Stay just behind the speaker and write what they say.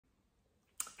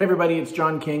Hey everybody, it's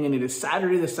John King, and it is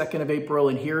Saturday the 2nd of April,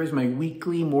 and here is my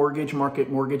weekly mortgage market,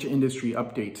 mortgage industry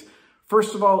update.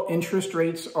 First of all, interest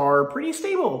rates are pretty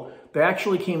stable. They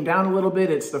actually came down a little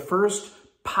bit. It's the first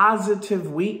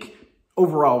positive week.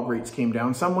 Overall rates came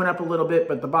down. Some went up a little bit,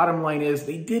 but the bottom line is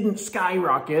they didn't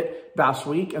skyrocket last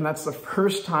week, and that's the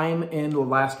first time in the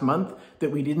last month that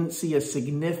we didn't see a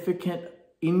significant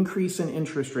increase in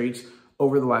interest rates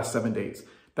over the last 7 days.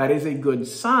 That is a good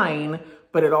sign,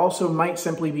 but it also might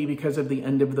simply be because of the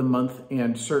end of the month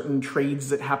and certain trades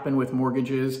that happen with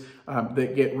mortgages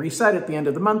that get reset at the end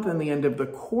of the month and the end of the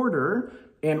quarter.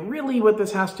 And really what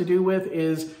this has to do with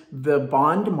is the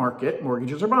bond market,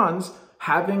 mortgages or bonds,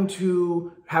 having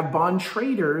to have bond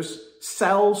traders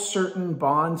sell certain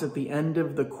bonds at the end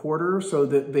of the quarter so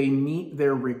that they meet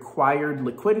their required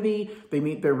liquidity, they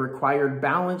meet their required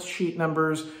balance sheet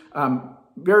numbers.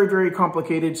 Very, very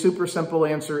complicated. Super simple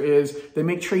answer is they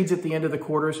make trades at the end of the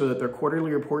quarter so that their quarterly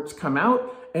reports come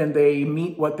out and they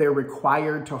meet what they're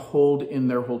required to hold in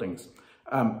their holdings.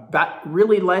 That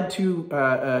really led to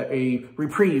a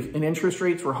reprieve in interest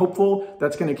rates. We're hopeful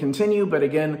that's going to continue, but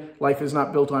again, life is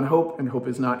not built on hope, and hope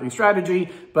is not a strategy,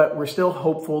 but we're still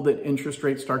hopeful that interest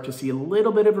rates start to see a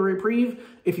little bit of a reprieve.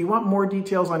 If you want more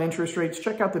details on interest rates,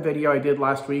 check out the video I did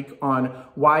last week on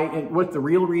what the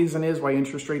real reason is why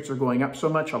interest rates are going up so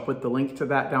much. I'll put the link to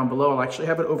that down below. I'll actually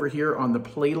have it over here on the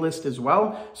playlist as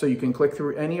well, so you can click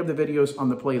through any of the videos on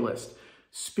the playlist.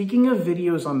 Speaking of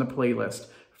videos on the playlist,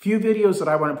 few videos that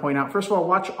I want to point out. First of all,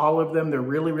 watch all of them. They're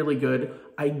really, really good.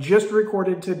 I just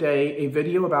recorded today a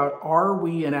video about, are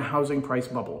we in a housing price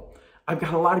bubble? I've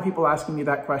got a lot of people asking me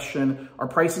that question. Are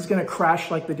prices going to crash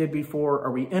like they did before?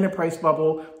 Are we in a price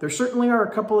bubble? There certainly are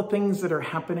a couple of things that are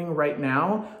happening right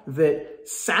now that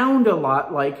sound a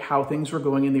lot like how things were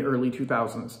going in the early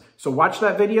 2000s. So watch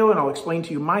that video and I'll explain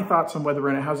to you my thoughts on whether we're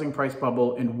in a housing price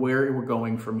bubble and where we're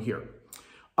going from here.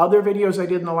 Other videos I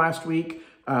did in the last week,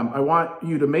 I want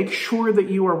you to make sure that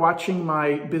you are watching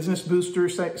my Business Booster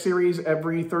series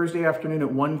every Thursday afternoon at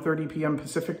 1:30 p.m.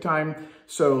 Pacific time.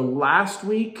 So last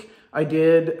week I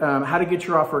did how to get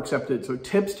your offer accepted. So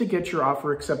tips to get your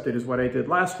offer accepted is what I did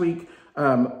last week.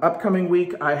 Upcoming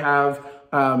week I have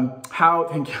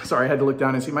sorry, I had to look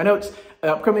down and see my notes.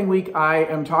 Upcoming week I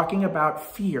am talking about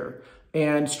fear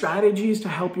and strategies to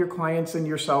help your clients and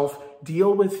yourself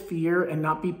deal with fear and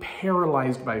not be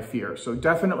paralyzed by fear. So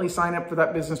definitely sign up for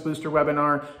that Business Booster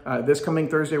webinar. This coming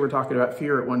Thursday, we're talking about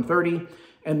fear at 1:30.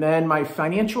 And then my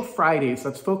Financial Fridays,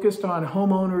 that's focused on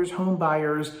homeowners, home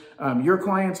buyers, your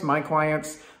clients, my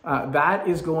clients. That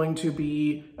is going to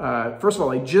be, first of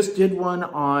all, I just did one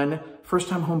on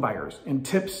first-time home buyers and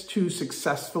tips to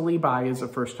successfully buy as a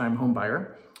first-time home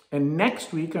buyer. And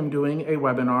next week, I'm doing a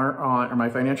webinar on, or my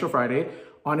Financial Friday,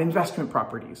 on investment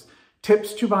properties.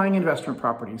 Tips to buying investment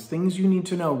properties, things you need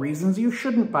to know, reasons you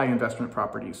shouldn't buy investment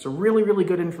properties. So really, really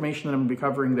good information that I'm going to be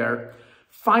covering there.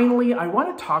 Finally, I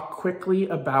want to talk quickly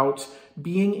about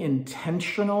being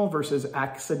intentional versus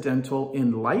accidental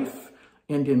in life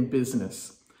and in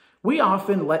business. We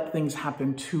often let things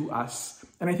happen to us.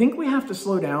 And I think we have to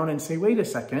slow down and say, wait a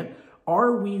second,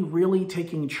 are we really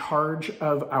taking charge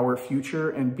of our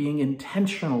future and being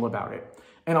intentional about it?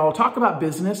 And I'll talk about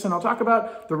business and I'll talk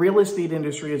about the real estate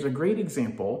industry as a great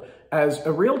example, as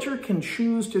a realtor can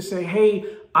choose to say, hey,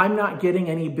 I'm not getting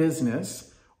any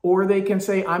business, or they can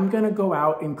say, I'm going to go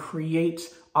out and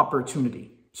create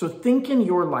opportunity. So think in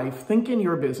your life, think in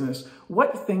your business,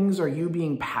 what things are you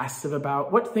being passive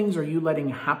about? What things are you letting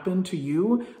happen to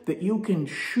you that you can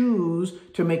choose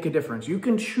to make a difference? You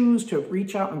can choose to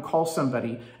reach out and call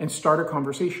somebody and start a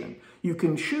conversation. You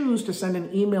can choose to send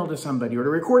an email to somebody or to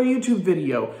record a YouTube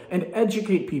video and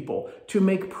educate people, to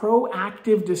make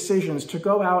proactive decisions, to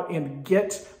go out and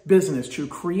get business, to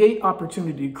create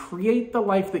opportunity, create the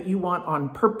life that you want on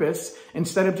purpose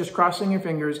instead of just crossing your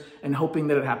fingers and hoping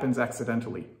that it happens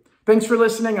accidentally. Thanks for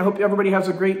listening. I hope everybody has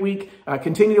a great week.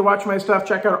 Continue to watch my stuff.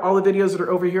 Check out all the videos that are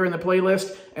over here in the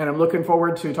playlist, and I'm looking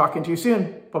forward to talking to you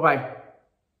soon. Bye-bye.